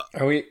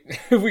Are we?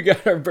 We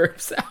got our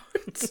burps out.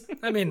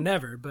 I mean,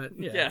 never, but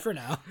yeah. For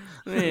now.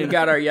 We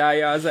got our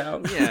yayas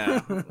out.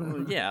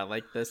 Yeah,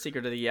 like the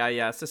secret of the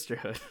Is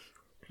Sisterhood.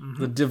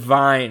 The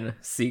divine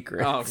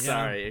secret. Oh,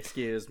 sorry,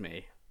 excuse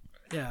me.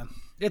 Yeah,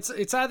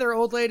 it's either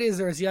old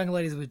ladies or it's young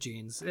ladies with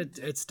jeans.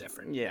 It's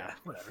different. Yeah,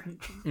 whatever.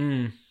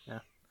 Yeah,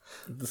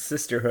 the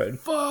sisterhood.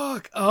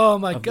 Fuck! Oh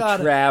my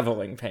god! The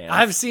traveling pants.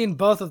 I've seen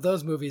both of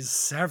those movies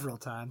several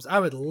times. I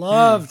would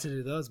love to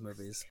do those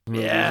movies.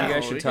 Yeah, you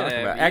guys should talk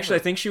about. Actually, I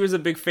think she was a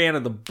big fan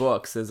of the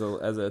books as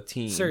a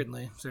teen.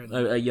 Certainly.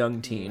 A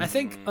young teen. I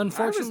think,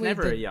 unfortunately, I was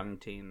never a young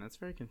teen. That's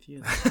very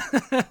confusing.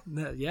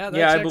 Yeah,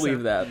 I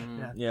believe that.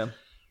 Yeah.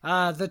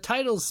 The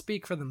titles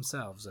speak for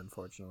themselves,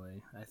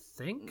 unfortunately. I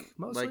think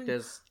mostly.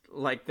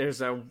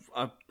 There's a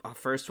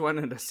first one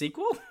and a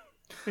sequel.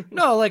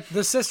 No, like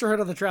the Sisterhood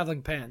of the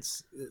Traveling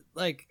Pants.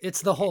 Like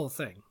it's the whole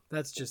thing.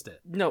 That's just it.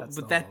 No,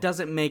 but that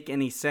doesn't make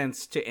any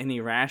sense to any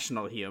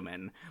rational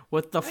human.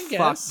 What the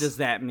fuck does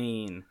that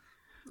mean?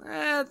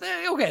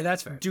 Okay,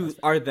 that's fair.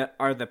 Are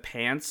the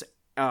pants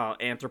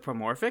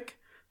anthropomorphic?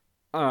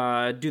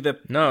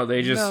 No,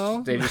 they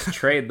just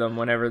trade them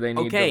whenever they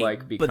need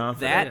to be confident. But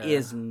that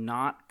is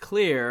not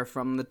clear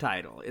from the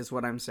title, is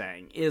what I'm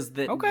saying. Is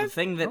that the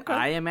thing that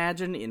I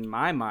imagine in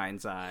my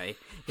mind's eye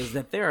is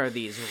that there are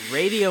these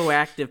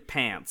radioactive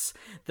pants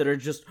that are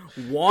just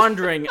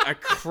wandering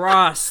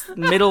across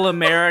middle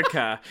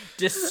America,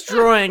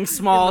 destroying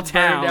small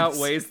towns. Burned out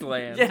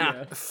wastelands.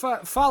 Yeah.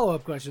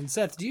 Follow-up question,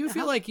 Seth. Do you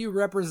feel like you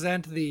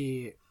represent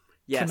the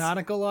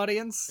canonical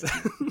audience?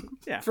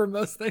 For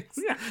most things.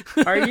 Yeah.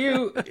 Are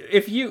you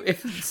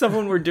if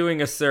someone were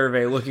doing a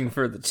survey looking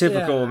for the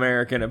typical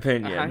American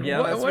opinion,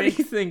 what do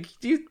you think?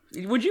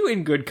 Would you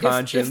in good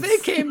conscience if they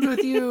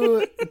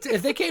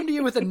came to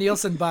you with a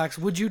Nielsen box,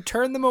 would you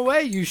turn them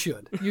away? You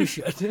should.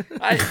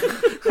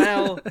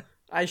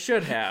 I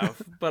should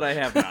have, but I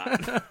have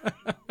not.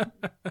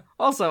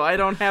 Also, I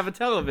don't have a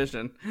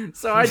television,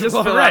 so I just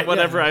fill out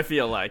whatever I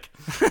feel like.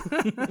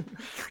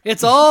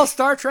 It's all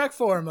Star Trek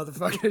 4,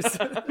 motherfuckers.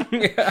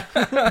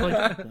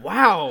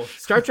 Wow,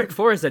 Star Trek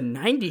 4 is a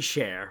 90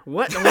 share.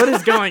 What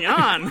is going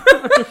on?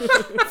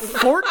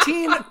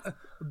 14...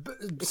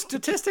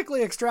 Statistically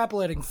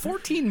extrapolating,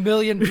 14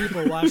 million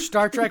people watched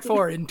Star Trek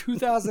 4 in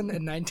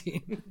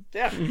 2019.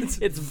 Yeah,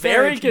 it's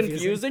very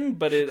confusing,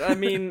 but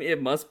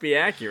it must be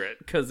accurate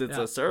because it's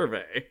a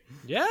survey.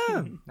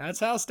 Yeah, that's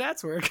how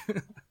stats work.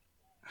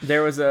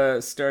 There was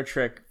a Star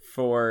Trek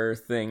 4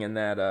 thing in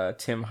that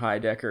Tim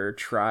Heidecker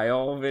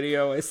trial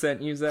video I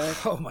sent you,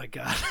 Zach. Oh my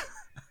god.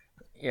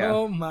 Yeah.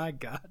 Oh my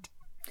god.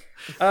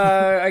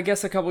 I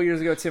guess a couple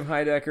years ago, Tim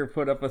Heidecker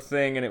put up a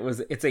thing, and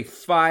it's a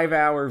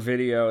 5-hour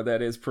video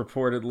that is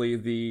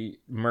purportedly the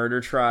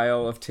murder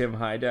trial of Tim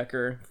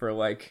Heidecker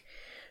for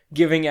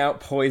giving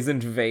out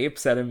poisoned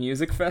vapes at a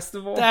music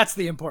festival. That's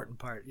the important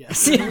part.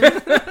 Yes.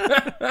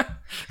 That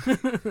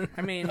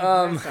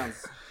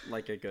sounds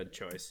like a good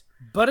choice.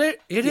 But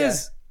it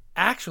is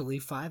actually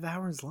 5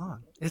 hours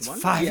long. It's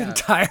 5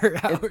 entire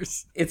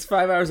hours. It's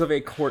 5 hours of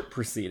a court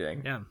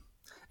proceeding. Yeah.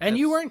 And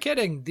you weren't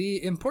kidding.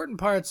 The important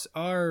parts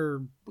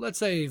are, let's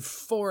say,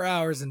 4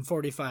 hours and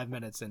 45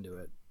 minutes into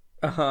it.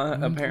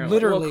 Apparently.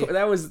 Literally. Well,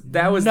 that was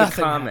the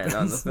comment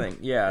on the thing.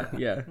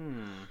 Yeah.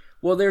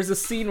 Well, there's a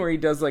scene where he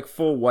does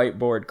full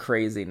whiteboard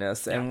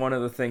craziness, and one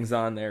of the things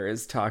on there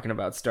is talking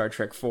about Star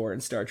Trek 4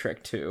 and Star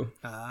Trek 2.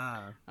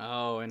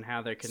 Oh, and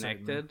how they're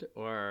connected,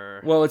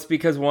 or... Well, it's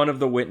because one of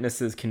the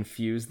witnesses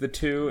confused the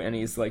two, and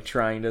he's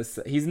trying to...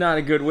 He's not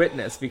a good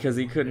witness because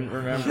he couldn't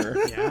remember.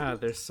 Yeah,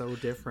 they're so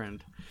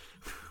different.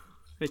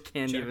 I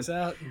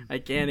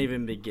can't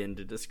even begin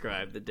to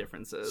describe the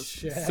differences.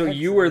 So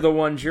you were the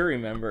one jury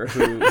member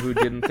who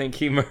didn't think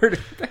he murdered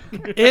them.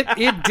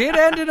 It did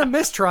end in a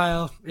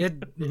mistrial.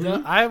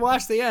 I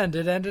watched the end.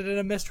 It ended in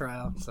a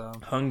mistrial. So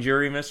hung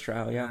jury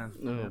mistrial. Yeah.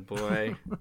 Oh boy.